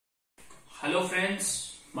Hello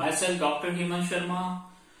friends, myself Dr.Hemant.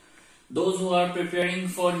 Those who are preparing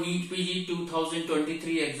for Neet PG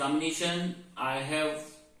 2023 examination, I have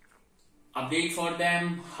update for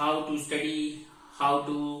them how to study, how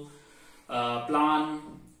to plan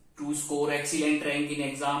to score excellent rank in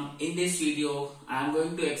exam. In this video, I am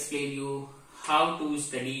going to explain you how to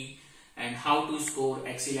study and how to score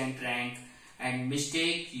excellent rank and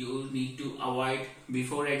mistake you need to avoid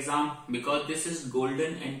before exam, because this is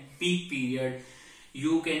golden and peak period.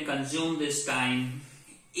 You can consume this time.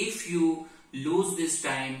 If you lose this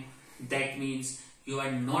time, that means you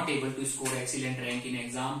are not able to score excellent rank in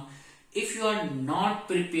exam. If you are not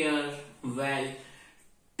prepared well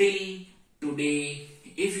till today,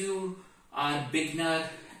 if you are beginner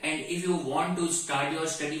and if you want to start your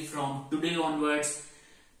study from today onwards,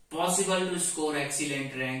 possible to score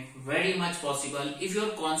excellent rank, very much possible. If your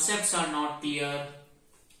concepts are not clear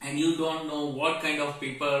and you don't know what kind of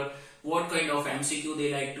paper, what kind of MCQ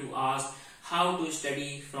they like to ask, how to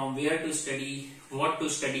study, from where to study, what to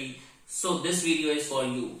study, so this video is for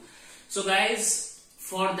you. So guys,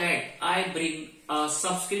 for that I bring a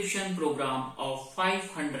subscription program of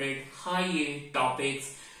 500 high yield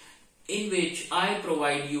topics, in which I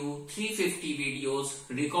provide you 350 videos,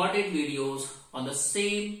 recorded videos on the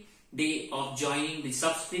same day of joining the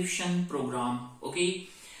subscription program, okay?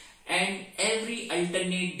 And every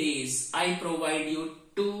alternate days I provide you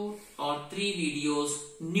 2 or 3 videos,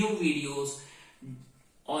 new videos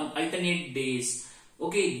on alternate days,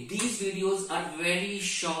 okay? These videos are very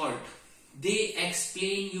short. They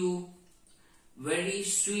explain you very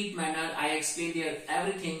sweet manner. I explain there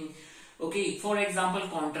everything, okay? For example,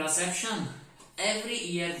 contraception, every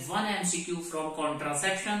year one MCQ from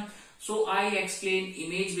contraception. So I explain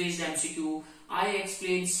image based MCQ, I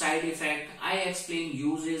explain side effect, I explain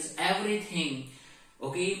uses, everything,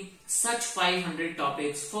 okay? Such 500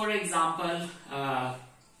 topics. For example,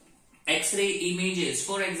 X-ray images,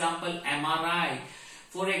 for example MRI,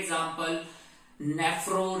 for example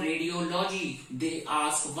nephroradiology, they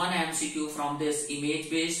ask one MCQ from this image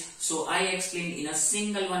based. So I explain in a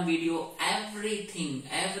single one video everything.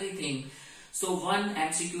 So one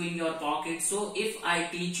MCQ in your pocket. So if I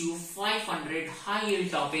teach you 500 high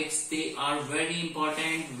yield topics, they are very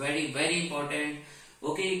important, very important,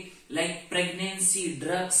 okay? Like pregnancy,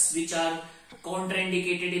 drugs which are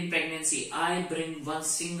contraindicated in pregnancy, I bring one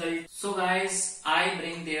single. So guys, I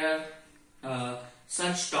bring there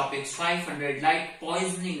such topics 500, like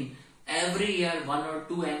poisoning. Every year 1 or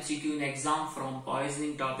 2 MCQ in exam from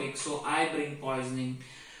poisoning topic, so I bring poisoning,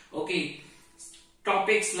 okay?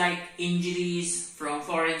 Topics like injuries from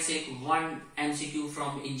forensic, 1 MCQ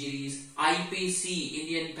from injuries. IPC,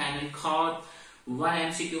 Indian Penal Code, 1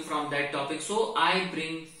 MCQ from that topic. So I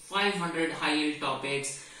bring 500 high yield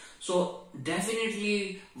topics. So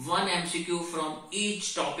definitely 1 MCQ from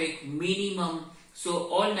each topic minimum. So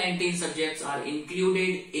all 19 subjects are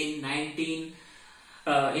included in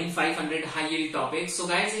 500 high yield topics. So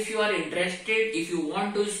guys, if you are interested, if you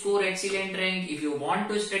want to score excellent rank, if you want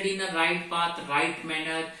to study in the right path, right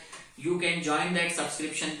manner, you can join that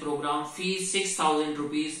subscription program. Fees 6,000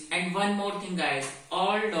 rupees. And one more thing guys,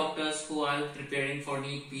 all doctors who are preparing for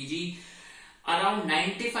Neet PG, around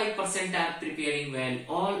 95% are preparing well,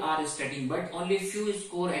 all are studying, but only few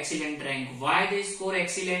score excellent rank. Why they score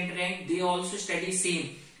excellent rank? They also study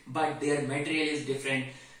same, but their material is different.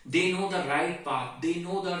 They know the right path, they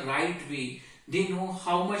know the right way, they know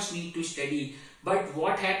how much need to study. But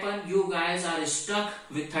what happened? You guys are stuck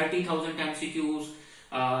with 30,000 MCQs,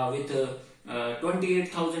 with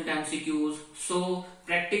 28,000 MCQs. So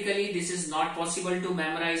practically this is not possible to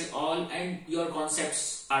memorize all, and your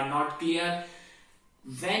concepts are not clear.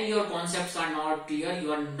 When your concepts are not clear,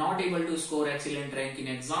 you are not able to score excellent rank in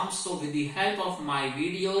exams. So with the help of my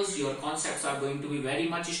videos, your concepts are going to be very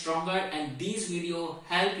much stronger, and these videos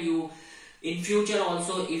help you in future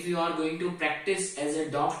also if you are going to practice as a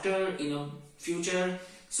doctor in a future.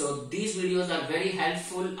 So these videos are very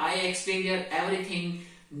helpful. I explain there everything,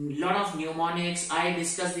 lot of mnemonics. I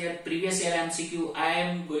discuss their previous year MCQ. I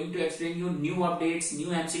am going to explain you new updates, new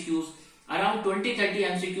MCQs. Around 20-30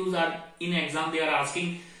 MCQs are in exam. They are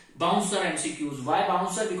asking bouncer MCQs. Why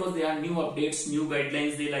bouncer? Because they are new updates, new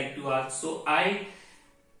guidelines they like to ask. So I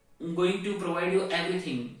am going to provide you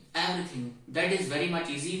everything. That is very much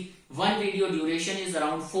easy. One video duration is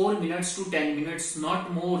around 4 minutes to 10 minutes,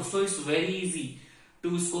 not more. So it's very easy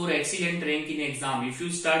to score excellent rank in exam if you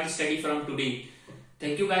start study from today.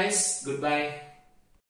 Thank you guys. Goodbye.